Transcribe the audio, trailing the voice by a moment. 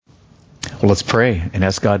Well, let's pray and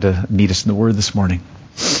ask God to meet us in the Word this morning.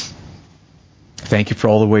 Thank you for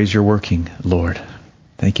all the ways you're working, Lord.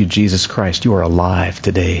 Thank you, Jesus Christ. You are alive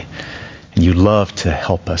today, and you love to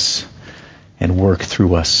help us and work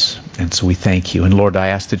through us. And so we thank you. And Lord, I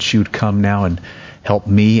ask that you'd come now and help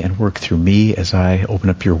me and work through me as I open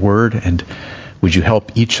up your Word. And would you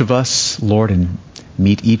help each of us, Lord, and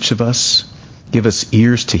meet each of us? Give us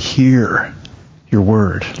ears to hear your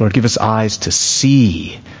Word. Lord, give us eyes to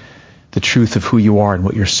see the truth of who you are and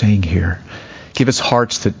what you're saying here. Give us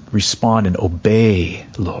hearts that respond and obey,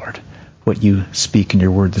 Lord, what you speak in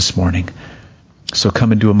your Word this morning. So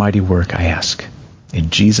come and do a mighty work, I ask. In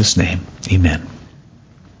Jesus' name, amen.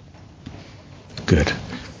 Good.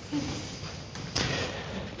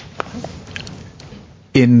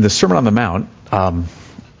 In the Sermon on the Mount,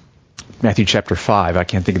 Matthew chapter 5, I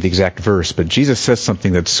can't think of the exact verse, but Jesus says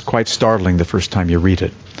something that's quite startling the first time you read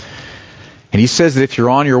it. And he says that if you're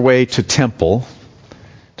on your way to temple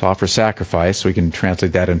to offer sacrifice, so we can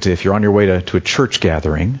translate that into if you're on your way to a church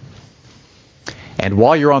gathering, and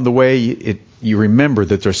while you're on the way, you remember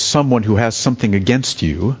that there's someone who has something against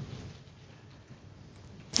you,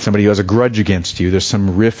 somebody who has a grudge against you, there's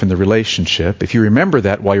some rift in the relationship. If you remember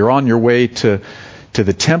that while you're on your way to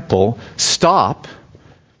the temple, stop,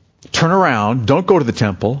 turn around, don't go to the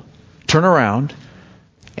temple, turn around,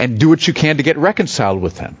 and do what you can to get reconciled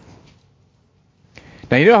with them.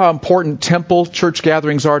 Now, you know how important temple church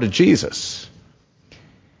gatherings are to Jesus.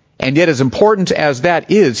 And yet, as important as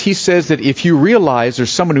that is, he says that if you realize there's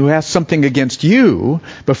someone who has something against you,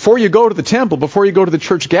 before you go to the temple, before you go to the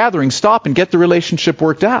church gathering, stop and get the relationship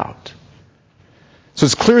worked out. So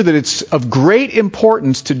it's clear that it's of great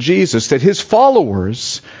importance to Jesus that his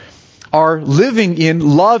followers are living in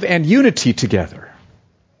love and unity together.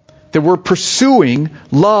 That we're pursuing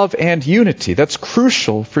love and unity. That's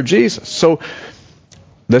crucial for Jesus. So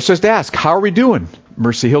let's just ask, how are we doing,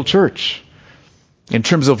 Mercy Hill Church, in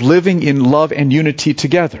terms of living in love and unity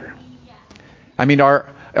together? I mean, are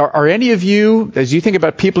any of you, as you think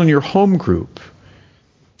about people in your home group,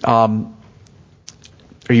 are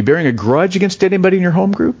you bearing a grudge against anybody in your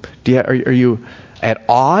home group? Are you at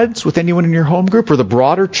odds with anyone in your home group or the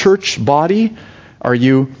broader church body? Are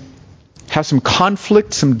you have some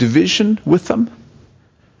conflict, some division with them?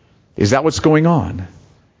 Is that what's going on?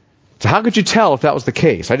 So how could you tell if that was the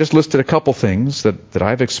case? I just listed a couple things that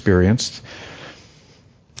I've experienced.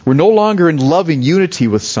 We're no longer in loving unity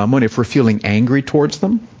with someone if we're feeling angry towards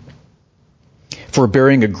them, if we're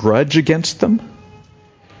bearing a grudge against them,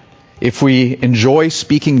 if we enjoy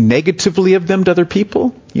speaking negatively of them to other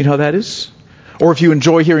people. You know how that is? Or if you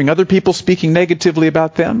enjoy hearing other people speaking negatively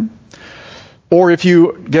about them. Or if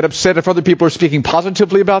you get upset if other people are speaking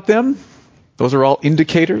positively about them. Those are all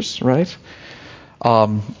indicators, right?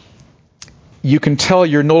 You can tell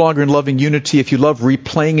you're no longer in loving unity if you love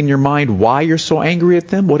replaying in your mind why you're so angry at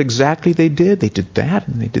them, what exactly they did. They did that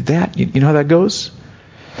and they did that. You know how that goes?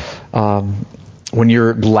 When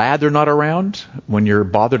you're glad they're not around, when you're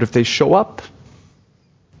bothered if they show up.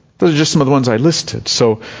 Those are just some of the ones I listed.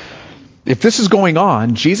 So if this is going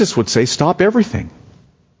on, Jesus would say, stop everything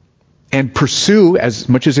and pursue, as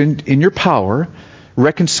much as in your power,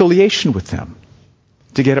 reconciliation with them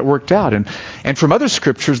to get it worked out. And from other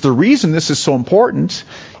scriptures, the reason this is so important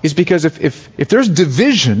is because if there's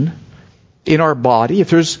division in our body,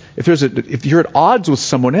 if you're at odds with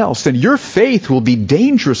someone else, then your faith will be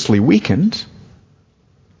dangerously weakened.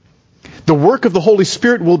 The work of the Holy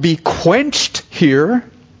Spirit will be quenched here.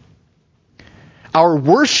 Our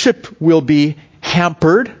worship will be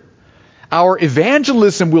hampered. Our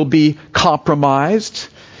evangelism will be compromised.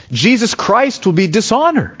 Jesus Christ will be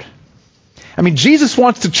dishonored. I mean, Jesus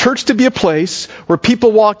wants the church to be a place where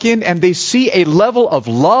people walk in and they see a level of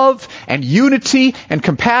love and unity and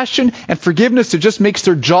compassion and forgiveness that just makes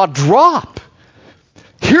their jaw drop.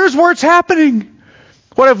 Here's where it's happening.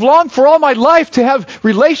 What I've longed for all my life, to have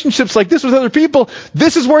relationships like this with other people,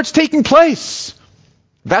 this is where it's taking place.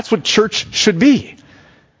 That's what church should be.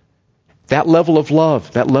 That level of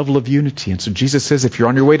love, that level of unity. And so Jesus says, if you're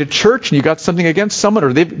on your way to church and you got something against someone,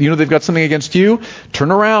 or they've got something against you,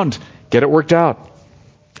 turn around, get it worked out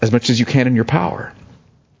as much as you can in your power.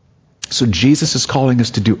 So Jesus is calling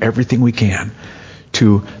us to do everything we can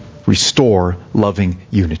to restore loving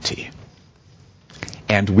unity.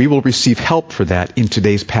 And we will receive help for that in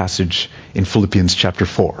today's passage in Philippians chapter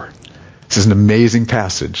 4. This is an amazing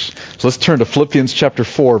passage. So let's turn to Philippians chapter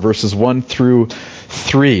 4, verses 1 through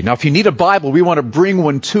 3. Now, if you need a Bible, we want to bring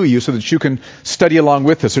one to you so that you can study along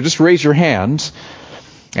with us. So just raise your hand,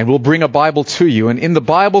 and we'll bring a Bible to you. And in the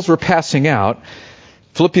Bibles we're passing out,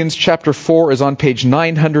 Philippians chapter 4 is on page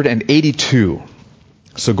 982.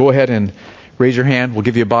 So go ahead and raise your hand. We'll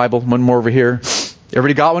give you a Bible. One more over here.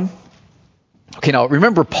 Everybody got one? Okay, now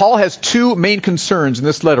remember, Paul has two main concerns in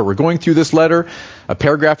this letter. We're going through this letter a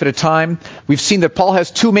paragraph at a time. We've seen that Paul has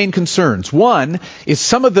two main concerns. One is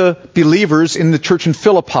some of the believers in the church in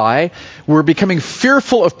Philippi were becoming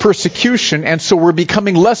fearful of persecution, and so were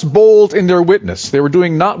becoming less bold in their witness. They were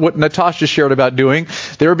doing not what Natasha shared about doing.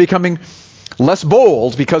 They were becoming less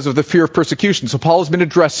bold because of the fear of persecution. So Paul has been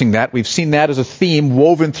addressing that. We've seen that as a theme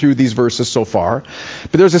woven through these verses so far.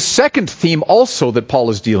 But there's a second theme also that Paul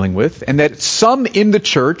is dealing with, and that some in the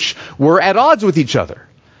church were at odds with each other.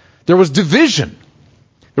 There was division.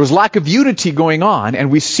 There was lack of unity going on,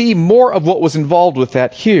 and we see more of what was involved with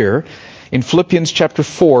that here in Philippians chapter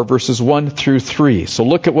 4, verses 1 through 3. So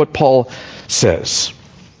look at what Paul says.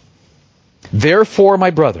 Therefore,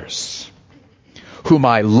 my brothers, whom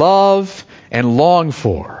I love and long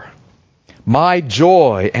for, my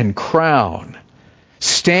joy and crown,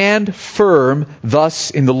 stand firm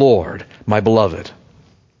thus in the Lord, my beloved.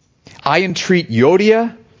 I entreat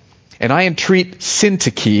Euodia and I entreat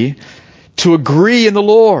Syntyche to agree in the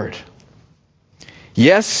Lord.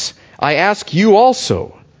 Yes, I ask you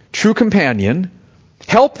also, true companion,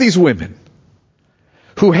 help these women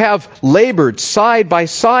who have labored side by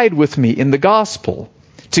side with me in the gospel,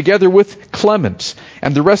 together with Clement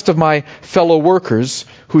and the rest of my fellow workers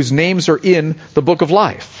whose names are in the book of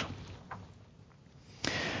life.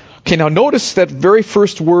 Okay, now notice that very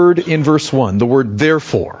first word in verse 1, the word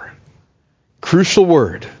therefore. Crucial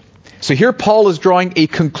word. So here Paul is drawing a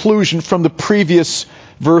conclusion from the previous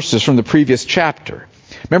verses, from the previous chapter.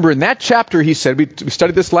 Remember, in that chapter he said, we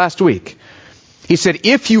studied this last week, he said,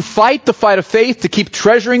 if you fight the fight of faith to keep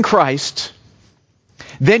treasuring Christ,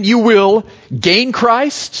 then you will gain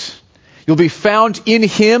Christ. You'll be found in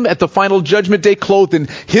Him at the final judgment day, clothed in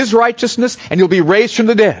His righteousness, and you'll be raised from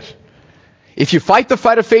the dead. If you fight the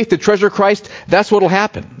fight of faith to treasure Christ, that's what will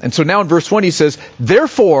happen. And so now in verse 1 he says,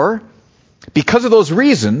 therefore, because of those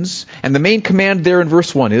reasons, and the main command there in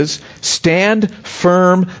verse 1 is, stand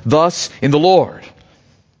firm thus in the Lord.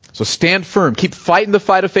 So stand firm. Keep fighting the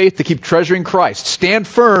fight of faith to keep treasuring Christ. Stand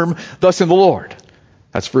firm thus in the Lord.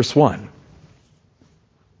 That's verse 1.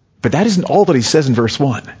 But that isn't all that he says in verse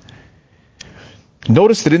 1.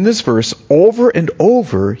 Notice that in this verse, over and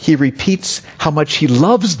over, he repeats how much he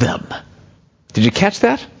loves them. Did you catch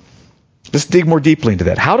that? Let's dig more deeply into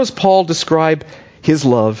that. How does Paul describe his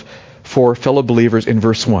love for fellow believers in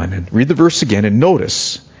verse 1? And read the verse again and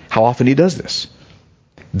notice how often he does this.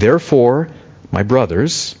 Therefore, my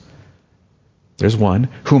brothers, there's one,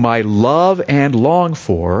 whom I love and long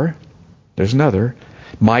for, there's another,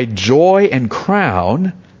 my joy and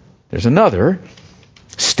crown, there's another,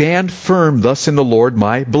 stand firm thus in the Lord,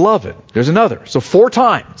 my beloved. There's another. So 4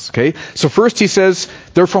 times, okay? So first he says,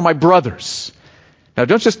 therefore my brothers. Now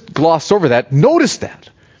don't just gloss over that. Notice that.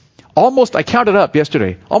 I counted up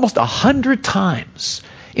yesterday, almost 100 times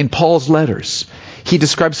in Paul's letters, he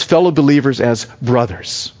describes fellow believers as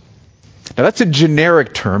brothers. Now that's a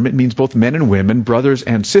generic term. It means both men and women, brothers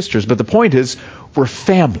and sisters. But the point is, we're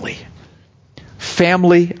family.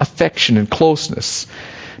 Family, affection, and closeness.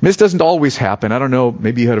 This doesn't always happen. I don't know,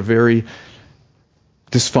 maybe you had a very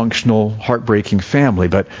dysfunctional, heartbreaking family,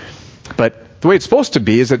 but the way it's supposed to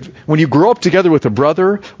be is that when you grow up together with a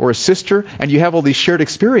brother or a sister and you have all these shared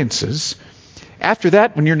experiences, after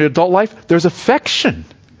that, when you're in adult life, there's affection.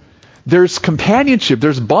 There's companionship.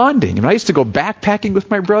 There's bonding. And I used to go backpacking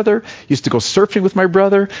with my brother. Used to go surfing with my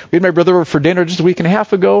brother. We had my brother over for dinner just a week and a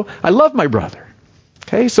half ago. I love my brother.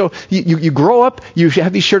 Okay, so you grow up, you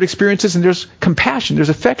have these shared experiences, and there's compassion, there's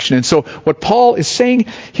affection. And so what Paul is saying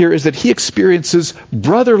here is that he experiences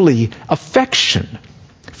brotherly affection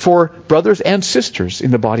for brothers and sisters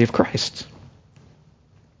in the body of Christ.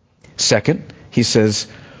 Second, he says,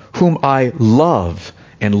 whom I love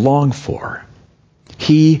and long for.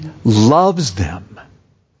 He loves them.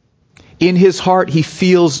 In his heart, he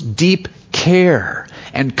feels deep care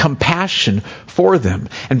and compassion for them.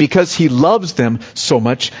 And because he loves them so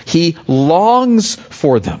much, he longs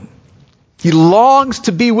for them. He longs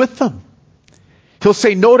to be with them. He'll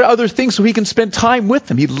say no to other things so he can spend time with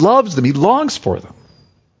them. He loves them. He longs for them.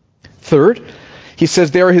 Third, he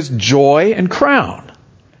says they are his joy and crown.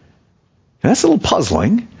 And that's a little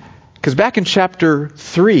puzzling, because back in chapter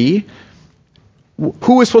 3,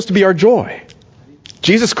 who is supposed to be our joy?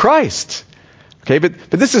 Jesus Christ. Okay, but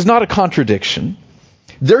this is not a contradiction.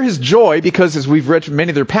 They're his joy because, as we've read from many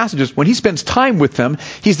of their passages, when he spends time with them,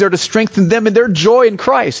 he's there to strengthen them in their joy in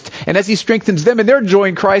Christ. And as he strengthens them in their joy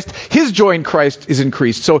in Christ, his joy in Christ is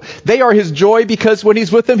increased. So they are his joy because when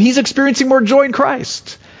he's with them, he's experiencing more joy in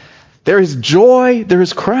Christ. They're his joy, they're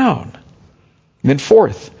his crown. And then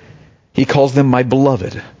fourth, he calls them my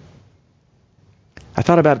beloved. I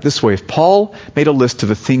thought about it this way. If Paul made a list of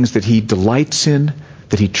the things that he delights in,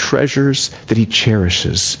 that he treasures, that he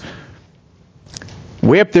cherishes,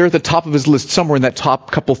 way up there at the top of his list, somewhere in that top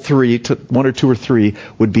couple three, one or two or three,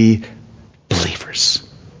 would be believers,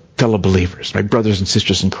 fellow believers, my brothers and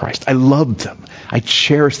sisters in Christ. I love them. I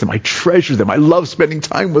cherish them. I treasure them. I love spending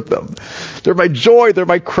time with them. They're my joy. They're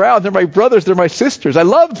my crown. They're my brothers. They're my sisters. I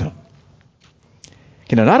love them.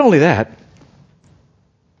 Not only that,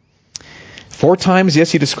 4 times,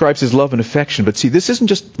 yes, he describes his love and affection, but see, this isn't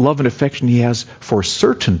just love and affection he has for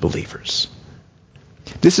certain believers.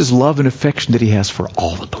 This is love and affection that he has for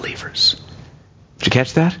all the believers. Did you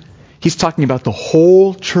catch that? He's talking about the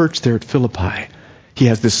whole church there at Philippi. He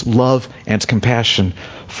has this love and compassion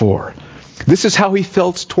for. This is how he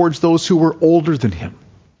felt towards those who were older than him.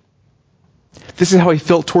 This is how he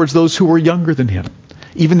felt towards those who were younger than him,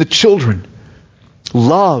 even the children.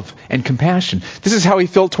 Love and compassion. This is how he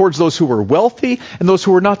felt towards those who were wealthy and those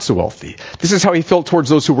who were not so wealthy. This is how he felt towards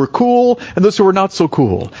those who were cool and those who were not so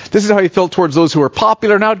cool. This is how he felt towards those who were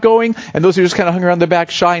popular and outgoing and those who just kind of hung around the back,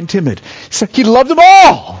 shy and timid. So he loved them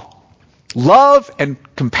all. Love and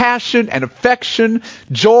compassion and affection,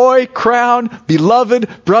 joy, crown,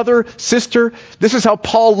 beloved, brother, sister. This is how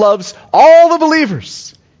Paul loves all the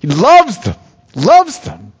believers. He loves them. Loves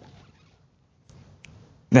them.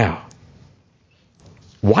 Now,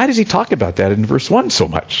 why does he talk about that in verse 1 so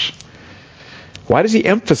much? Why does he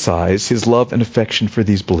emphasize his love and affection for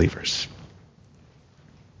these believers?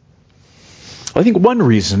 I think one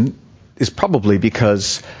reason is probably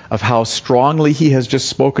because of how strongly he has just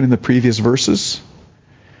spoken in the previous verses.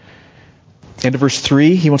 End of verse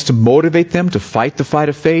 3, he wants to motivate them to fight the fight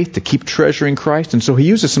of faith, to keep treasuring Christ. And so he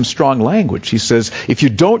uses some strong language. He says, if you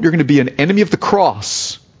don't, you're going to be an enemy of the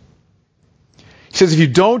cross. He says, if you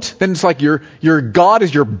don't, then it's like your God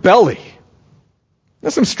is your belly.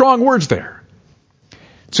 There's some strong words there.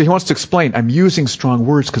 So he wants to explain, I'm using strong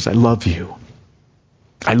words because I love you.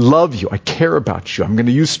 I love you. I care about you. I'm going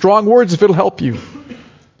to use strong words if it'll help you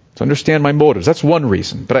to understand my motives. That's one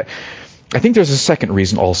reason. But I think there's a second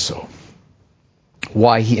reason also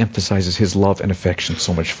why he emphasizes his love and affection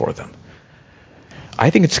so much for them. I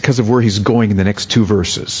think it's because of where he's going in the next 2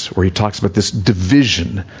 verses, where he talks about this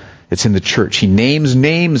division that's in the church. He names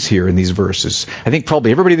names here in these verses. I think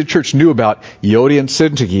probably everybody in the church knew about Euodia and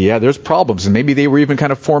Syntyche. Yeah, there's problems. And maybe they were even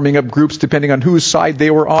kind of forming up groups depending on whose side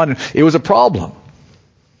they were on. It was a problem.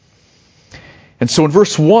 And so in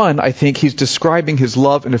verse 1, I think he's describing his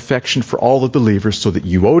love and affection for all the believers so that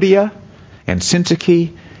Euodia and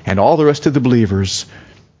Syntyche and all the rest of the believers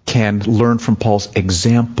can learn from Paul's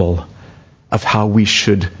example of how we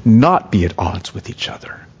should not be at odds with each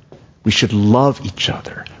other. We should love each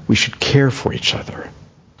other. We should care for each other.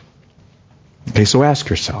 Okay, so ask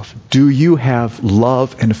yourself, do you have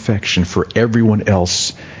love and affection for everyone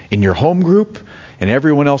else in your home group and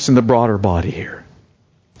everyone else in the broader body here?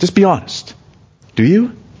 Just be honest. Do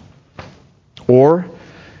you? Or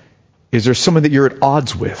is there someone that you're at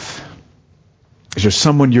odds with? Is there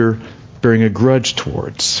someone you're bearing a grudge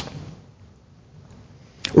towards?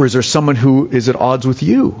 Or is there someone who is at odds with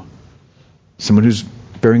you? Someone who's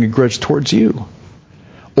bearing a grudge towards you?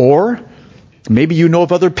 Or maybe you know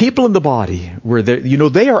of other people in the body where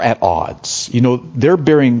they are at odds. They're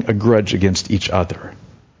bearing a grudge against each other.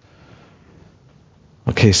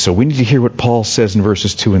 Okay, so we need to hear what Paul says in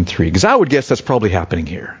verses 2 and 3, because I would guess that's probably happening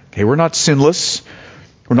here. Okay, we're not sinless.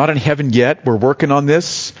 We're not in heaven yet. We're working on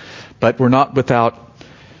this, but we're not without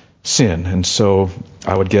sin. And so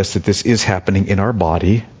I would guess that this is happening in our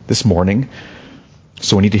body this morning.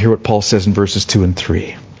 So we need to hear what Paul says in verses 2 and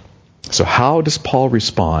 3. So how does Paul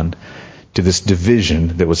respond to this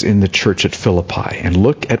division that was in the church at Philippi? And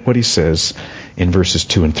look at what he says in verses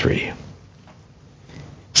 2 and 3. He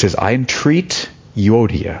says, I entreat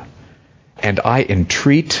Euodia and I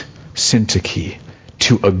entreat Syntyche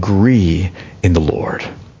to agree in the Lord.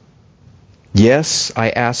 Yes, I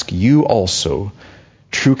ask you also,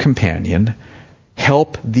 true companion,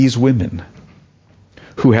 help these women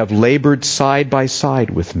who have labored side by side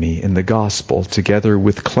with me in the gospel, together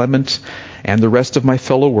with Clement and the rest of my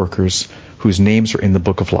fellow workers whose names are in the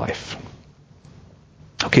book of life.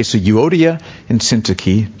 Okay, so Euodia and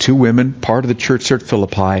Syntyche, 2 women, part of the church here at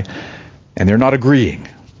Philippi, and they're not agreeing.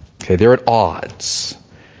 Okay, they're at odds.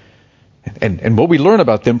 And what we learn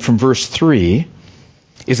about them from verse 3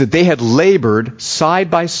 is that they had labored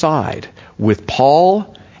side by side with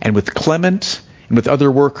Paul and with Clement and with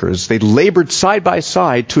other workers. They labored side by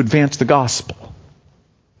side to advance the gospel.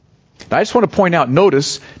 Now, I just want to point out,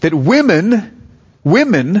 notice that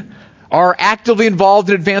women are actively involved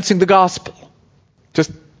in advancing the gospel.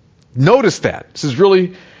 Just notice that. This is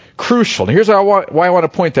really crucial. And here's why I want to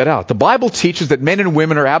point that out. The Bible teaches that men and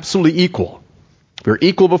women are absolutely equal. We are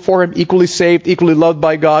equal before Him, equally saved, equally loved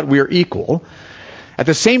by God. We are equal. At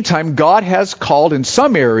the same time, God has called in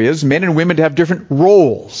some areas men and women to have different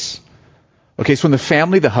roles. Okay, so in the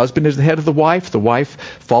family, the husband is the head of the wife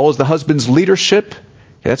follows the husband's leadership.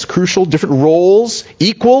 That's crucial. Different roles,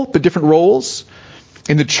 equal, but different roles.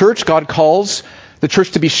 In the church, God calls the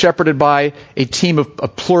church to be shepherded by a team of a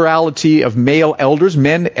plurality of male elders,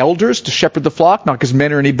 men elders, to shepherd the flock, not because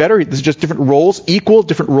men are any better. This is just different roles, equal,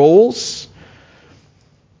 different roles.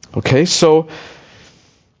 Okay, so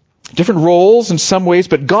different roles in some ways,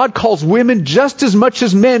 but God calls women just as much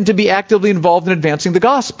as men to be actively involved in advancing the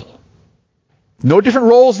gospel. No different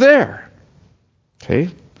roles there. Okay?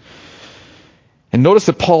 And notice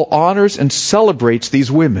that Paul honors and celebrates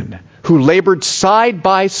these women who labored side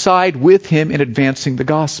by side with him in advancing the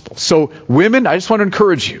gospel. So, women, I just want to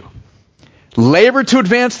encourage you. Labor to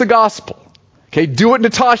advance the gospel. Okay? Do what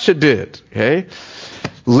Natasha did. Okay?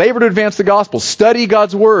 Labor to advance the gospel. Study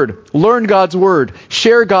God's Word. Learn God's Word.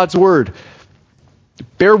 Share God's Word.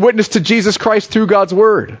 Bear witness to Jesus Christ through God's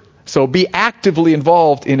Word. So be actively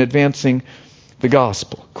involved in advancing the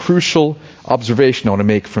gospel. Crucial observation I want to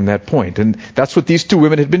make from that point. And that's what these two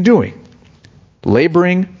women had been doing.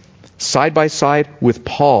 Laboring side by side with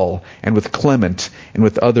Paul and with Clement and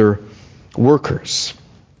with other workers.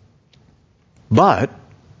 But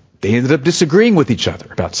they ended up disagreeing with each other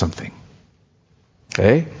about something.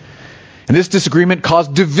 Okay? And this disagreement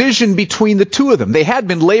caused division between the two of them. They had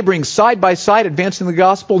been laboring side by side, advancing the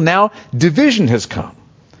gospel. Now division has come.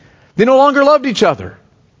 They no longer loved each other.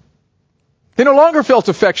 They no longer felt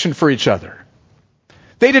affection for each other.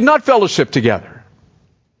 They did not fellowship together.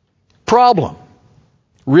 Problem.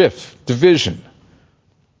 Rift. Division.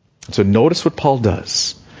 So notice what Paul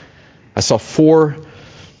does. I saw 4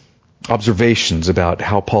 observations about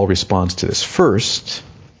how Paul responds to this. First,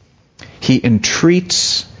 he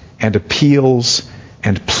entreats and appeals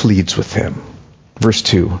and pleads with them. Verse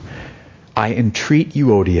 2. I entreat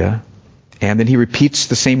Euodia. And then he repeats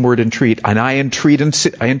the same word entreat. And I entreat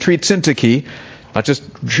Syntyche, not just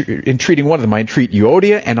entreating one of them. I entreat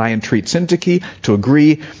Euodia and I entreat Syntyche to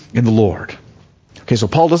agree in the Lord. Okay, so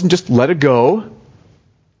Paul doesn't just let it go.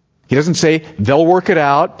 He doesn't say, they'll work it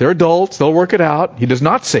out. They're adults. They'll work it out. He does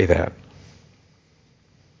not say that.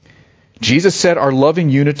 Jesus said our loving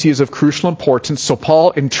unity is of crucial importance. So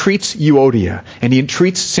Paul entreats Euodia and he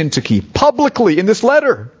entreats Syntyche publicly in this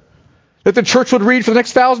letter that the church would read for the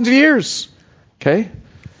next thousands of years. Okay?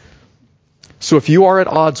 So if you are at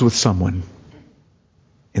odds with someone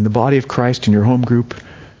in the body of Christ in your home group,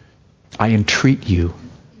 I entreat you.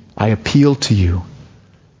 I appeal to you.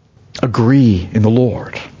 Agree in the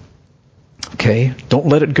Lord. Okay? Don't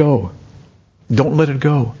let it go. Don't let it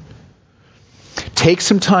go. Take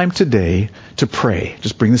some time today to pray.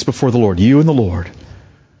 Just bring this before the Lord, you and the Lord.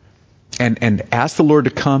 And ask the Lord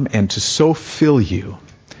to come and to so fill you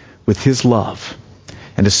with His love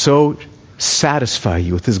and to so satisfy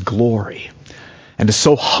you with His glory and to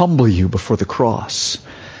so humble you before the cross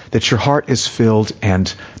that your heart is filled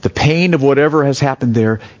and the pain of whatever has happened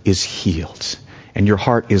there is healed and your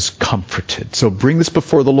heart is comforted. So bring this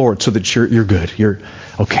before the Lord so that you're good. You're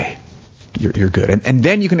okay. You're good. And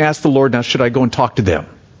then you can ask the Lord, now should I go and talk to them?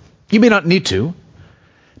 You may not need to.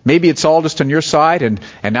 Maybe it's all just on your side and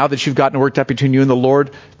now that you've gotten worked out between you and the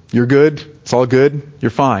Lord, you're good. It's all good.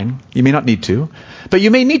 You're fine. You may not need to. But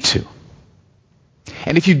you may need to.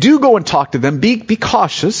 And if you do go and talk to them, be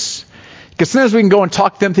cautious. Because sometimes we can go and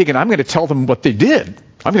talk to them thinking, I'm going to tell them what they did.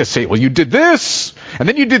 I'm going to say, well, you did this. And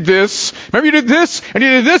then you did this. Remember you did this. And you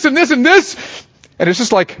did this and this and this. And it's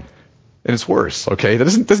just like, and it's worse. Okay.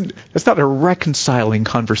 That's not a reconciling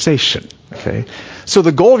conversation. Okay. So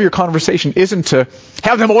the goal of your conversation isn't to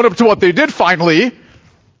have them own up to what they did finally.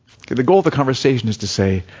 Okay, the goal of the conversation is to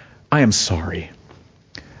say, I am sorry.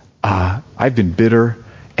 I've been bitter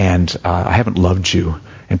and I haven't loved you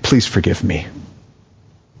and please forgive me.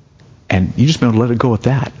 And you just better let it go at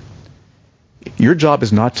that. Your job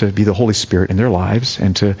is not to be the Holy Spirit in their lives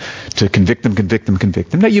and to convict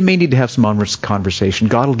them. Now you may need to have some honest conversation.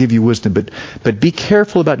 God will give you wisdom, but be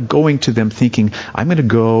careful about going to them thinking, I'm going to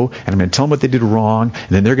go and I'm going to tell them what they did wrong, and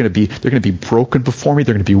then they're going to be broken before me.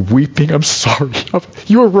 They're going to be weeping. I'm sorry.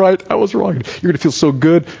 You were right. I was wrong. You're going to feel so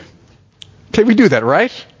good. Okay, we do that,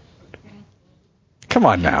 right? Come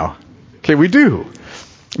on now. Okay, we do.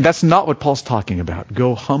 That's not what Paul's talking about.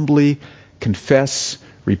 Go humbly, confess,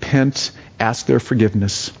 repent, ask their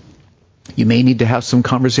forgiveness. You may need to have some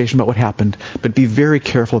conversation about what happened, but be very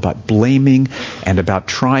careful about blaming and about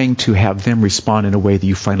trying to have them respond in a way that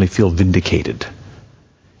you finally feel vindicated.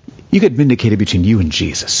 You get vindicated between you and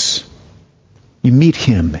Jesus. You meet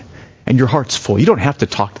him, and your heart's full. You don't have to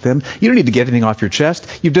talk to them. You don't need to get anything off your chest.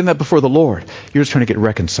 You've done that before the Lord. You're just trying to get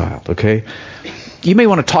reconciled, okay? You may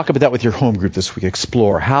want to talk about that with your home group this week.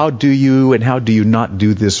 Explore. How do you and how do you not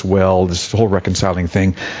do this well? This whole reconciling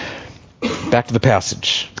thing. Back to the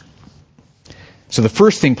passage. So the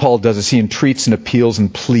first thing Paul does is he entreats and appeals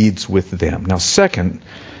and pleads with them. Now, second,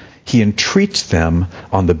 he entreats them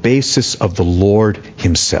on the basis of the Lord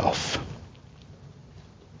himself.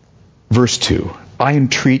 Verse 2, I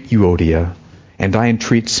entreat Euodia and I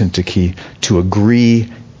entreat Syntyche to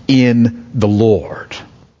agree in the Lord.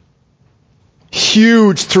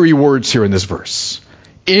 Huge 3 words here in this verse.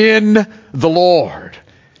 In the Lord.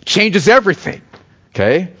 Changes everything.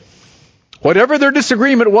 Okay? Whatever their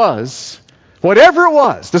disagreement was, whatever it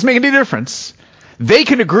was, doesn't make any difference. They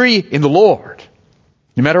can agree in the Lord.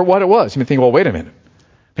 No matter what it was. You may think, well, wait a minute.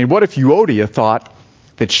 I mean, what if Euodia thought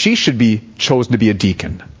that she should be chosen to be a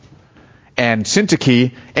deacon? And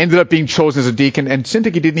Syntyche ended up being chosen as a deacon, and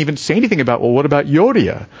Syntyche didn't even say anything about, well, what about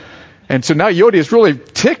Euodia? And so now Euodia is really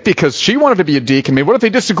ticked because she wanted to be a deacon. I mean, what if they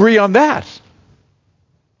disagree on that?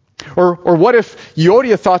 Or what if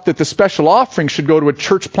Euodia thought that the special offering should go to a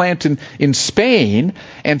church plant in Spain,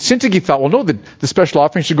 and Syntyche thought, well, no, the special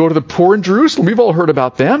offering should go to the poor in Jerusalem. We've all heard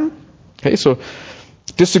about them. Okay, so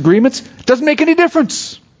disagreements doesn't make any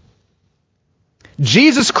difference.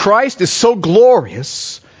 Jesus Christ is so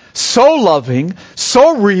glorious, so loving,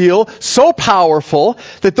 so real, so powerful,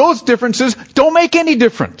 that those differences don't make any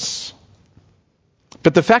difference.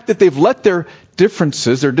 But the fact that they've let their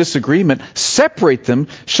differences, their disagreement, separate them,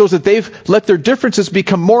 shows that they've let their differences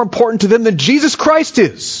become more important to them than Jesus Christ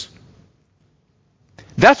is.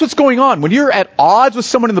 That's what's going on. When you're at odds with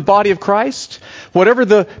someone in the body of Christ, whatever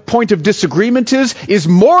the point of disagreement is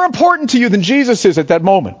more important to you than Jesus is at that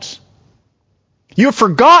moment. You have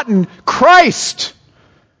forgotten Christ.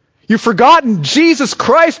 You've forgotten Jesus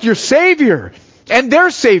Christ, your Savior, and their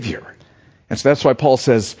Savior. And so that's why Paul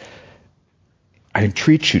says, I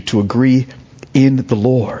entreat you to agree in the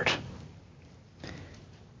Lord.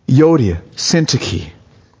 Euodia, Syntyche,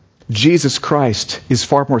 Jesus Christ is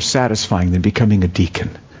far more satisfying than becoming a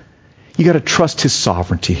deacon. You got to trust his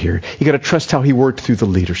sovereignty here. You got to trust how he worked through the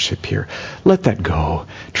leadership here. Let that go.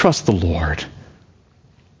 Trust the Lord.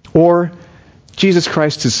 Or Jesus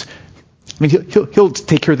Christ is, I mean, he'll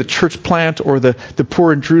take care of the church plant or the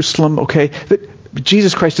poor in Jerusalem, okay? But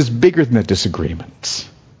Jesus Christ is bigger than the disagreements.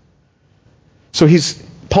 So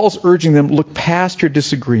Paul's urging them, look past your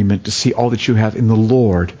disagreement to see all that you have in the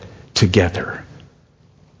Lord together.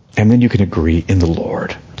 And then you can agree in the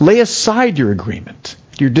Lord. Lay aside your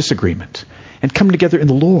disagreement, and come together in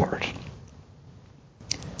the Lord.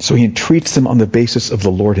 So he entreats them on the basis of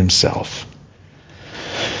the Lord himself.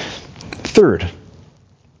 Third,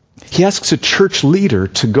 he asks a church leader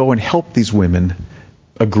to go and help these women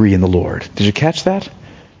agree in the Lord. Did you catch that?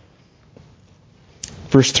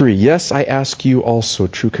 Verse 3, yes, I ask you also,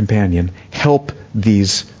 true companion, help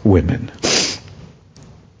these women.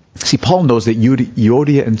 See, Paul knows that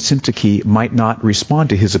Euodia and Syntyche might not respond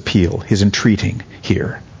to his appeal, his entreating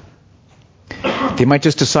here. They might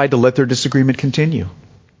just decide to let their disagreement continue.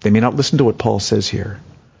 They may not listen to what Paul says here.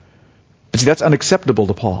 But see, that's unacceptable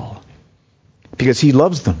to Paul. Because he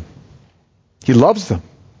loves them. He loves them.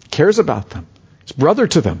 Cares about them. He's brother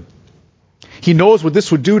to them. He knows what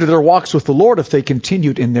this would do to their walks with the Lord if they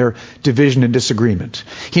continued in their division and disagreement.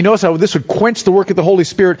 He knows how this would quench the work of the Holy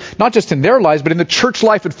Spirit, not just in their lives, but in the church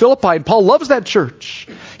life at Philippi. And Paul loves that church.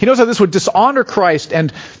 He knows how this would dishonor Christ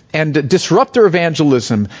and disrupt their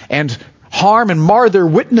evangelism and harm and mar their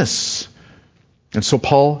witness. And so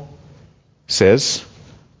Paul says,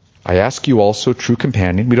 I ask you also, true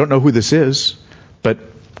companion. We don't know who this is, but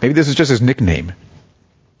maybe this is just his nickname.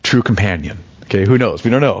 True companion. Okay, who knows?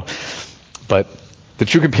 We don't know. But the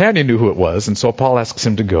true companion knew who it was, and so Paul asks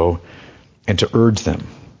him to go and to urge them.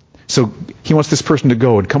 So he wants this person to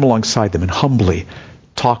go and come alongside them and humbly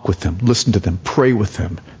talk with them, listen to them, pray with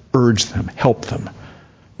them, urge them, help them,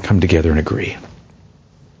 come together and agree.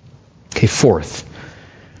 Okay, fourth,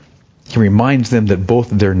 he reminds them that both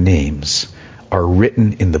their names are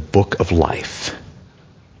written in the book of life.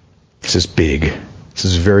 This is big. This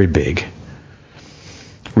is very big.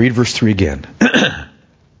 Read verse 3 again.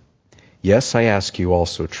 Yes, I ask you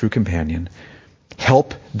also, true companion,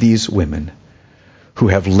 help these women who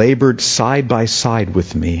have labored side by side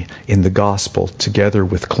with me in the gospel, together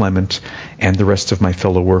with Clement and the rest of my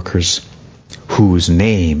fellow workers, whose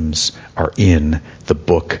names are in the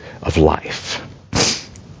book of life.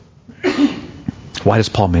 Why does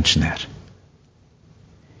Paul mention that?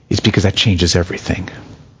 It's because that changes everything.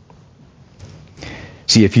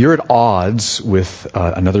 See, if you're at odds with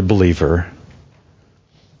another believer,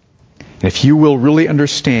 and if you will really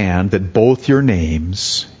understand that both your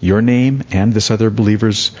names, your name and this other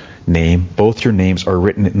believer's name, both your names are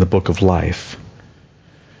written in the book of life,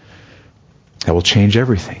 that will change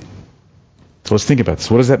everything. So let's think about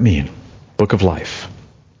this. What does that mean? Book of life.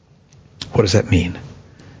 What does that mean?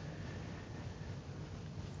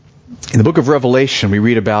 In the book of Revelation, we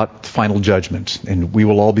read about the final judgment, and we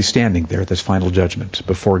will all be standing there at this final judgment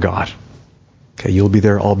before God. Okay, you'll be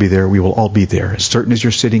there, I'll be there, we will all be there. As certain as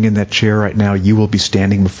you're sitting in that chair right now, you will be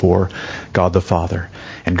standing before God the Father.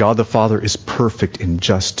 And God the Father is perfect in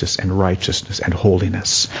justice and righteousness and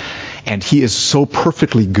holiness. And He is so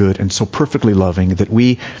perfectly good and so perfectly loving that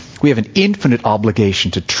we have an infinite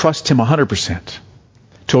obligation to trust Him 100%.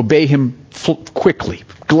 To obey Him quickly,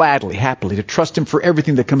 gladly, happily, to trust Him for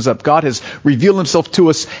everything that comes up. God has revealed Himself to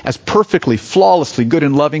us as perfectly, flawlessly good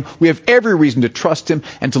and loving. We have every reason to trust Him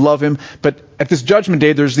and to love Him. But at this judgment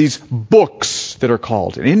day, there's these books that are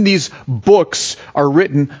called. And in these books are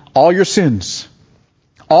written all your sins.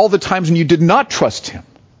 All the times when you did not trust Him.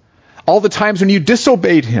 All the times when you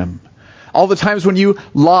disobeyed Him. All the times when you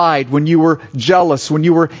lied, when you were jealous, when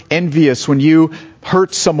you were envious, when you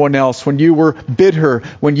hurt someone else, when you were bitter,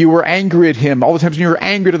 when you were angry at Him, all the times when you were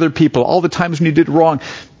angry at other people, all the times when you did wrong.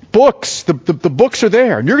 Books, the books are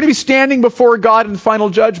there. And you're going to be standing before God in the final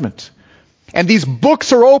judgment. And these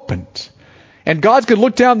books are opened. And God's going to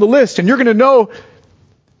look down the list and you're going to know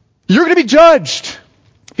you're going to be judged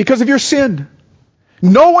because of your sin.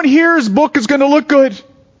 No one here's book is going to look good.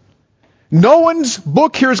 No one's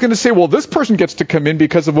book here is going to say, well, this person gets to come in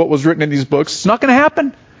because of what was written in these books. It's not going to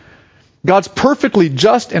happen. God's perfectly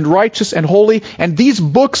just and righteous and holy. And these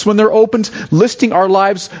books, when they're opened, listing our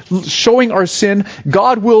lives, showing our sin,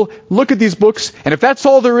 God will look at these books. And if that's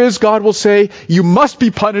all there is, God will say, you must be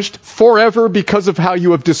punished forever because of how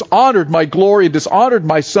you have dishonored my glory, dishonored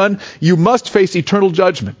my Son. You must face eternal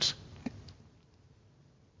judgment.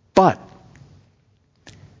 But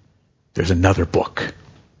there's another book.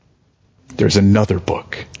 There's another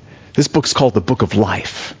book. This book's called the Book of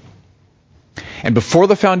Life. And before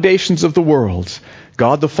the foundations of the world,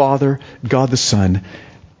 God the Father, God the Son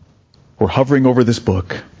were hovering over this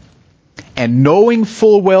book. And knowing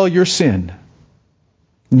full well your sin,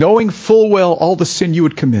 knowing full well all the sin you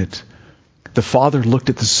would commit, the Father looked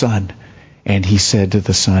at the Son and He said to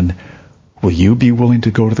the Son, will you be willing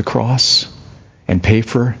to go to the cross and pay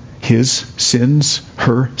for His sins,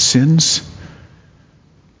 her sins?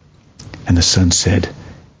 And the Son said,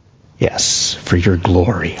 yes, for your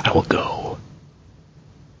glory I will go.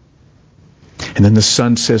 And then the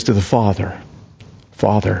Son says to the Father,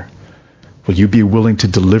 Father, will you be willing to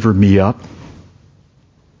deliver me up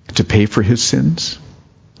to pay for his sins?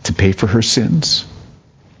 To pay for her sins?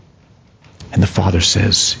 And the Father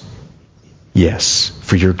says, yes,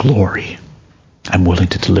 for your glory I'm willing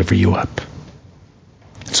to deliver you up.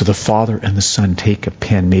 So the Father and the Son take a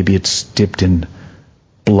pen, maybe it's dipped in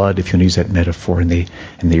blood, if you want to use that metaphor, and they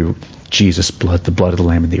Jesus' blood, the blood of the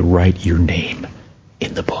Lamb, and they write your name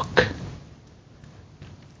in the book.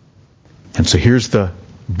 And so here's the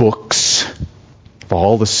books of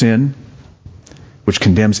all the sin, which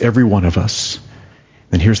condemns every one of us.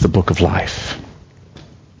 And here's the book of life.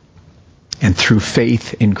 And through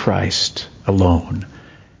faith in Christ alone,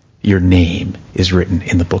 your name is written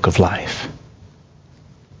in the book of life.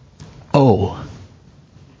 Oh,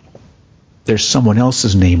 there's someone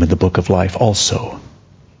else's name in the book of life also.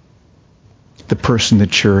 The person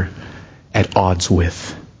that you're at odds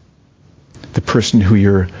with. The person who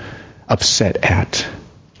you're upset at.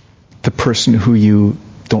 The person who you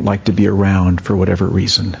don't like to be around for whatever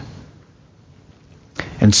reason.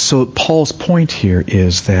 And so Paul's point here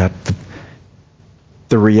is that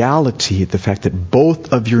the reality, the fact that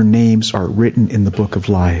both of your names are written in the book of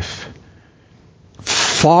life,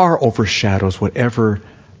 far overshadows whatever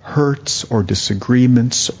hurts or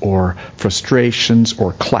disagreements or frustrations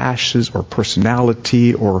or clashes or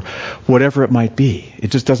personality or whatever it might be. It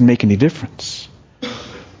just doesn't make any difference.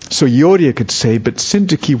 So Euodia could say, but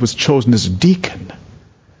Syntyche was chosen as a deacon.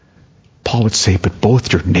 Paul would say, but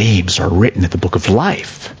both your names are written in the book of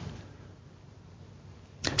life.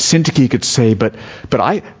 Syntyche could say, but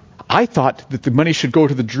I thought that the money should go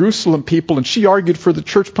to the Jerusalem people, and she argued for the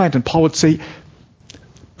church plant. And Paul would say,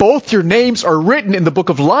 both your names are written in the book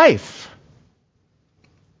of life.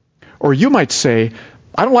 Or you might say,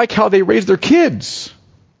 I don't like how they raise their kids.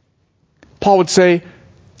 Paul would say,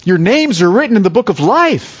 your names are written in the book of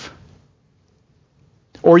life.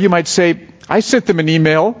 Or you might say, I sent them an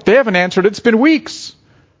email. They haven't answered it. It's been weeks.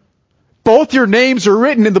 Both your names are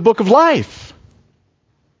written in the book of life.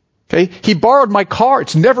 Okay? He borrowed my car.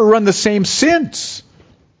 It's never run the same since.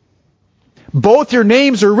 Both your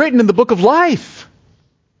names are written in the book of life.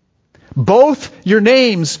 Both your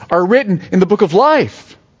names are written in the book of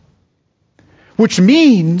life. Which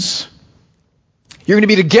means you're going to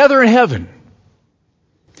be together in heaven.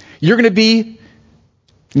 You're going to be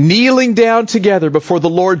kneeling down together before the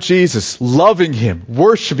Lord Jesus, loving Him,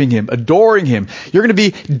 worshiping Him, adoring Him. You're going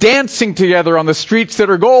to be dancing together on the streets that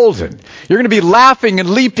are golden. You're going to be laughing and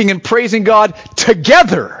leaping and praising God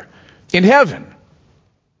together in heaven.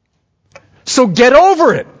 So get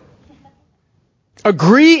over it.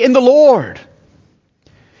 Agree in the Lord.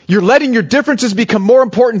 You're letting your differences become more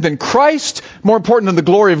important than Christ, more important than the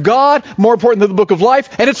glory of God, more important than the book of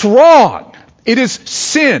life, and it's wrong. It is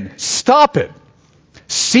sin. Stop it.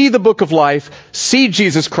 See the book of life, see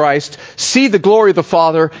Jesus Christ, see the glory of the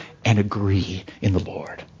Father, and agree in the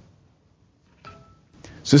Lord.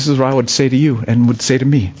 So this is what I would say to you and would say to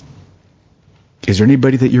me. Is there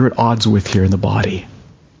anybody that you're at odds with here in the body?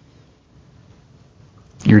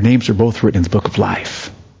 Your names are both written in the book of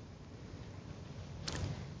life.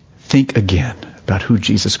 Think again about who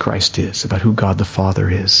Jesus Christ is, about who God the Father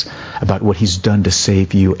is, about what He's done to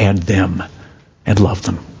save you and them, and love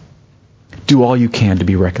them. Do all you can to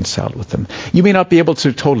be reconciled with them. You may not be able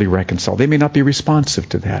to totally reconcile. They may not be responsive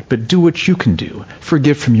to that, but do what you can do.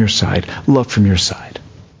 Forgive from your side, love from your side.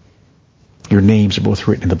 Your names are both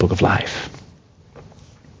written in the book of life.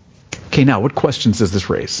 Okay, now what questions does this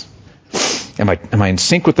raise? Am I in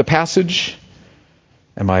sync with the passage?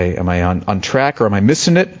 Am I on track, or am I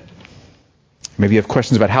missing it? Maybe you have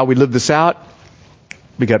questions about how we live this out.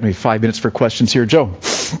 We got maybe 5 minutes for questions here. Joe.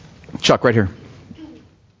 Chuck, right here.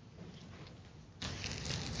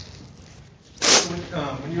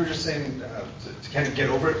 When you were just saying to kind of get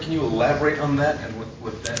over it, can you elaborate on that and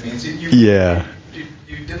what that means? You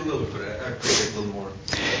did a little bit, but I appreciate a little more.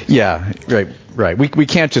 Yeah, right. We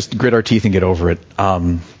can't just grit our teeth and get over it.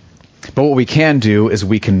 But what we can do is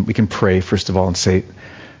we can pray, first of all, and say,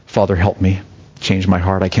 Father, help me. Change my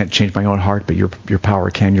heart. I can't change my own heart, but your power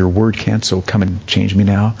can, your word can, so come and change me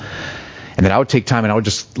now. And then I would take time and I would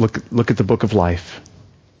just look at the book of life.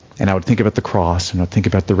 And I would think about the cross, and I would think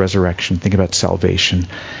about the resurrection, think about salvation.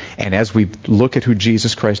 And as we look at who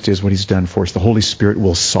Jesus Christ is, what He's done for us, the Holy Spirit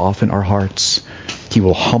will soften our hearts. He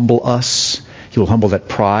will humble us. He will humble that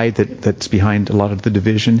pride that's behind a lot of the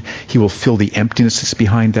division. He will fill the emptiness that's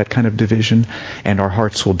behind that kind of division. And our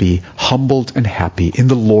hearts will be humbled and happy in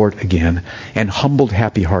the Lord again. And humbled,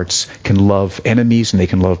 happy hearts can love enemies, and they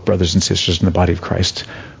can love brothers and sisters in the body of Christ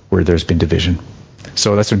where there's been division.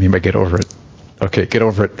 So that's what I mean by get over it. Okay, get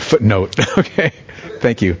over it. Footnote. Okay,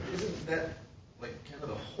 thank you. Isn't that like kind of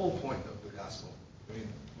the whole point of the gospel? I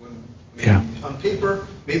mean, on paper,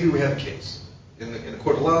 maybe we have a case. In the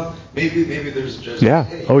court of law, maybe there's a judge. Yeah.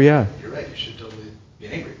 Hey, Yeah. You're right. You should totally be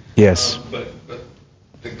angry. Yes. But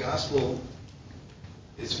the gospel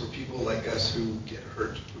is for people like us who get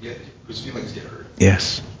hurt, whose feelings get hurt.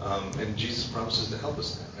 Yes. And Jesus promises to help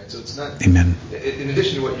us in that, right? So it's not. Amen. In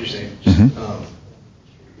addition to what you're saying,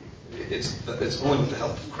 it's only with the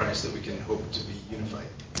help of Christ that we can hope to be unified.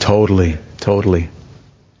 Totally.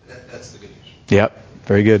 That's the good news. Yep.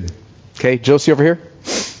 Very good. Okay, Josie over here.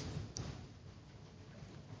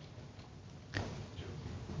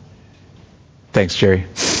 Thanks, Jerry.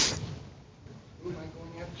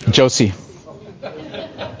 Josie.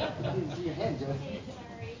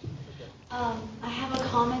 I have a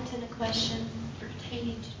comment and a question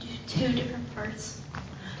pertaining to two different parts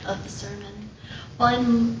of the sermon.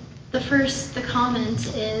 One, the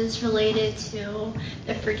comment is related to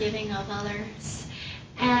the forgiving of others.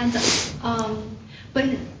 And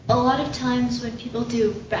when a lot of times when people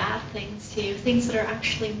do bad things to you, things that are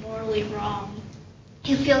actually morally wrong,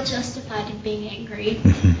 you feel justified in being angry.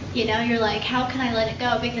 Mm-hmm. You know, you're like, how can I let it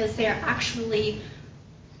go? Because they're actually,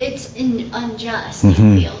 it's unjust,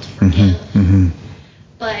 mm-hmm. you feel to forgive. Mm-hmm.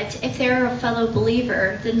 But if they're a fellow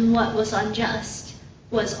believer, then what was unjust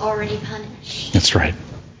was already punished. That's right.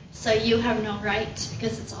 So you have no right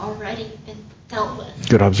because it's already been dealt with.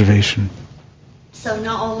 Good observation. So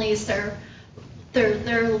not only is they're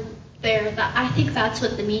I think that's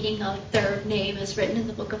what the meaning of their name is written in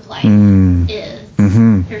the book of life is.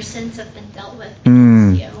 Mm-hmm. Their sins have been dealt with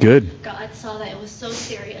because Good. God saw that it was so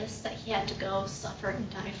serious that He had to go suffer and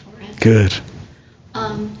die for it. Good.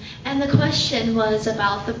 And the question was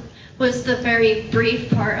the very brief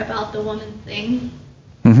part about the woman thing.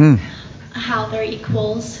 Mm-hmm. How they're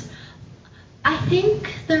equals. I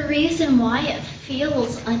think the reason why it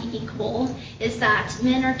feels unequal is that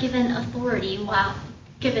men are given authority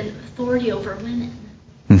over women.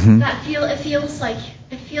 Mm-hmm. It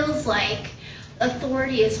feels like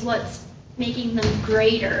authority is what's making them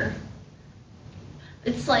greater.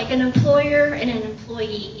 It's like an employer and an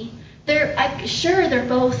employee. They're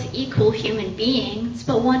both equal human beings,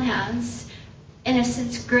 but one has, in a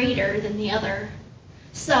sense, greater than the other.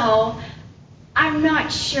 So I'm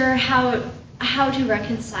not sure how to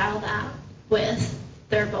reconcile that with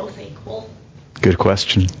they're both equal. Good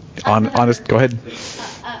question. Honest. Go ahead.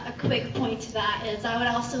 A quick point to that is I would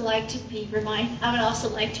also like to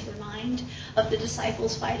remind of the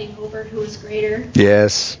disciples fighting over who was greater.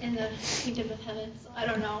 Yes. In the kingdom of heaven. So I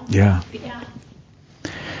don't know. Yeah. But yeah.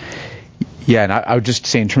 Yeah, and I would just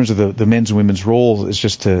say in terms of the men's and women's role is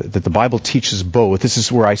just that the Bible teaches both. This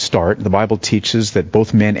is where I start. The Bible teaches that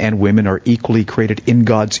both men and women are equally created in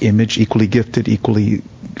God's image, equally gifted, equally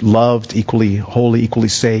loved, equally holy, equally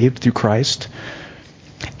saved through Christ.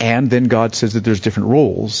 And then God says that there's different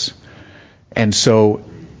roles. And so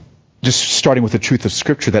just starting with the truth of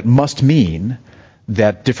Scripture, that must mean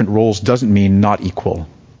that different roles doesn't mean not equal.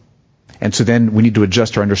 And so then we need to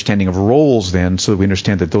adjust our understanding of roles then so that we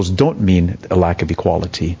understand that those don't mean a lack of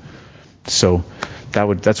equality. So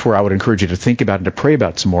that's where I would encourage you to think about and to pray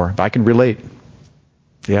about some more. I can relate.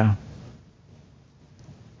 Yeah.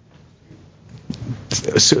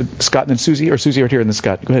 Scott and then Susie, or Susie right here and then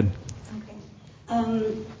Scott. Go ahead.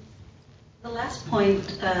 Okay. The last point,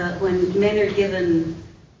 when men are given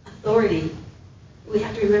authority, we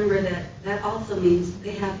have to remember that also means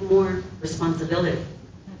they have more responsibility.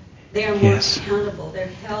 They are more accountable. They're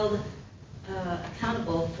held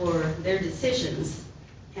accountable for their decisions.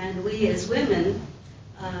 And we as women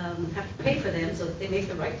have to pray for them so that they make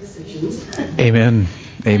the right decisions. Amen.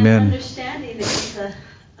 Amen. And understanding that if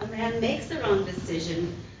a man makes the wrong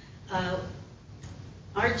decision,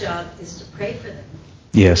 our job is to pray for them.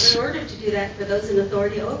 Yes. In order to do that for those in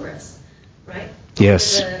authority over us, right?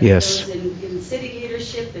 Yes, yes. Those in city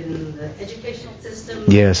leadership, in the educational system.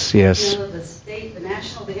 Yes, yes. The state, the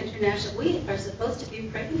national, the international. We are supposed to be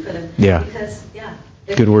praying for them. Yeah. Because,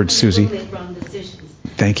 good word, Susie. Will make wrong decisions.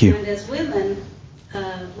 Thank you. And as women,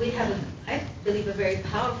 we have, I believe, a very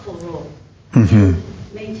powerful role in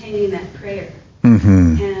maintaining that prayer.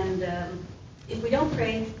 Mm-hmm. And if we don't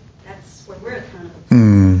pray, that's where we're accountable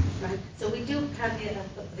to. Right? So we do have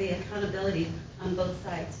the accountability on both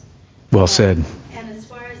sides. Well said. And as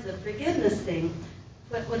far as the forgiveness thing,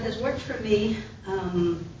 what has worked for me,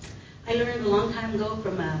 I learned a long time ago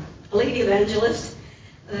from a lady evangelist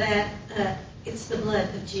that it's the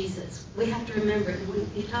blood of Jesus. We have to remember, when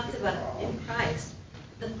he talks about in Christ,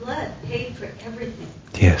 the blood paid for everything.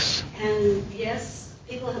 Yes. And yes,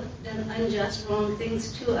 people have done unjust, wrong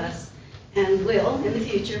things to us, and will in the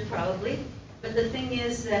future probably. But the thing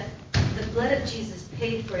is that the blood of Jesus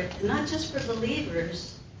paid for it, and not just for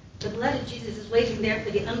believers. The blood of Jesus is waiting there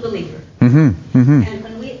for the unbeliever. Mm-hmm. Mm-hmm. And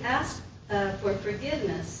when we ask for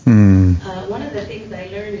forgiveness, one of the things I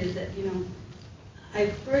learned is that, when I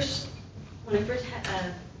first was impressed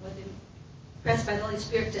by the Holy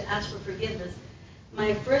Spirit to ask for forgiveness,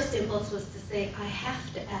 my first impulse was to say, I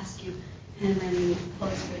have to ask you. And then the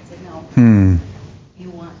Holy Spirit said, no,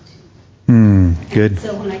 you want to. Good.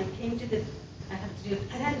 So when I came to I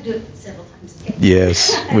had to do it several times again.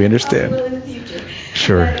 Yes, we understand. I will in the future.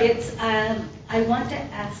 Sure. But it's, I want to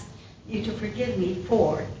ask you to forgive me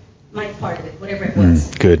for my part of it, whatever it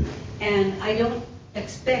was. Good. And I don't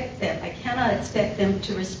expect them, I cannot expect them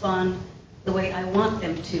to respond the way I want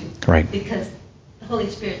them to. Right. Because the Holy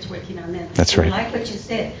Spirit's working on them. That's right. Like what you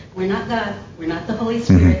said, we're not God, we're not the Holy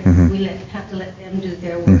Spirit. We have to let them do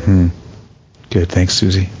their work. Mm-hmm. Good. Thanks,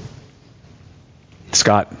 Susie.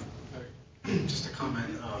 Scott. Just a comment.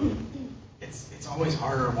 It's always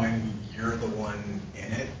harder when you're the one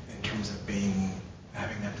in it in terms of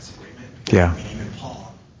having that disagreement. Yeah. I mean, even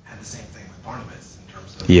Paul had the same thing with Barnabas in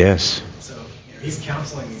terms of. Yes. So he's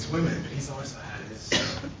counseling these women, but he's also had his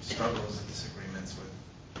struggles and disagreements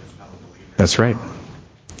with fellow believers. That's right.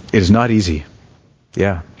 It is not easy.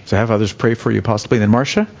 Yeah. So have others pray for you possibly. And then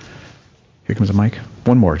Marcia. Here comes the mic.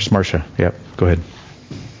 One more. Just Marcia. Yep. Go ahead.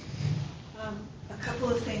 A couple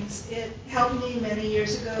of things. It helped me many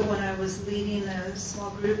years ago when I was leading a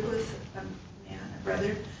small group with a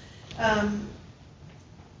brother.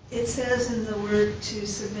 It says in the Word to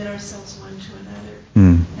submit ourselves one to another.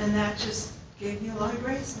 And that just gave me a lot of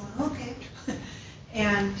grace. I went, okay.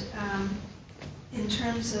 And in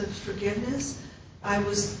terms of forgiveness, I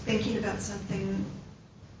was thinking about something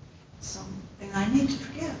I need to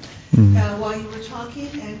forgive while you were talking,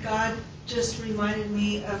 and God just reminded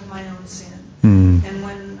me of my own sin. And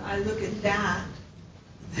when I look at that,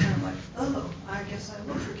 then I'm like, oh, I guess I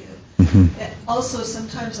will forgive. also,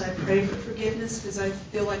 sometimes I pray for forgiveness because I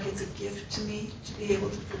feel like it's a gift to me to be able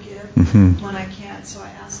to forgive when I can't. So I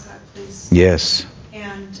ask God, please. Yes.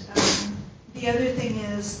 And the other thing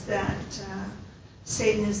is that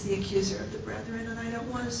Satan is the accuser of the brethren, and I don't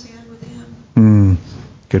want to stand with him.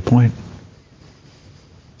 Good point.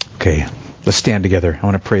 Okay, let's stand together. I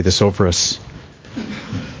want to pray this over us.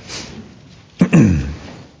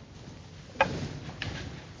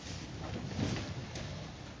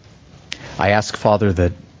 I ask, Father,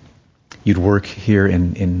 that you'd work here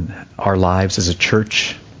in our lives as a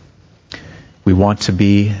church. We want to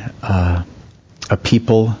be a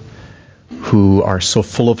people who are so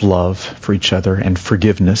full of love for each other and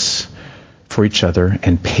forgiveness for each other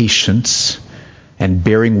and patience and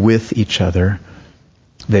bearing with each other,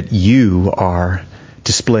 that you are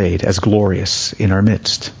displayed as glorious in our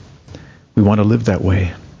midst. We want to live that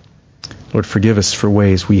way. Lord, forgive us for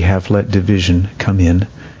ways we have let division come in.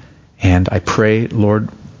 And I pray, Lord,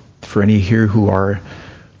 for any here who are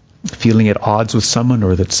feeling at odds with someone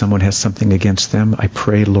or that someone has something against them, I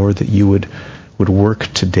pray, Lord, that you would work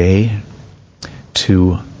today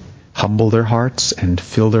to humble their hearts and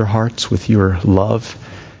fill their hearts with your love,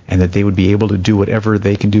 and that they would be able to do whatever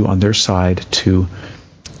they can do on their side to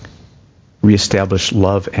reestablish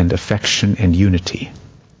love and affection and unity.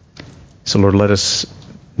 So, Lord, let us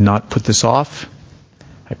not put this off.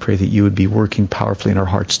 I pray that you would be working powerfully in our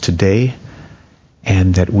hearts today,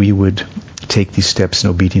 and that we would take these steps in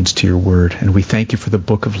obedience to your word. And we thank you for the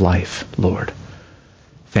book of life, Lord.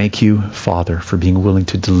 Thank you, Father, for being willing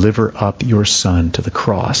to deliver up your Son to the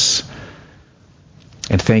cross.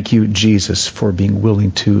 And thank you, Jesus, for being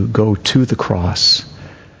willing to go to the cross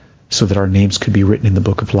so that our names could be written in the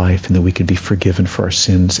book of life and that we could be forgiven for our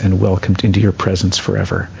sins and welcomed into your presence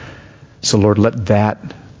forever. So, Lord, let that,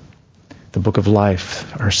 the book of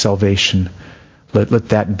life, our salvation, let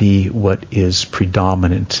that be what is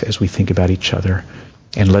predominant as we think about each other.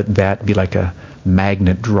 And let that be like a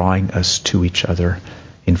magnet drawing us to each other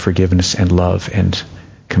in forgiveness and love and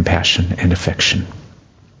compassion and affection.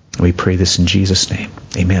 We pray this in Jesus' name.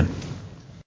 Amen.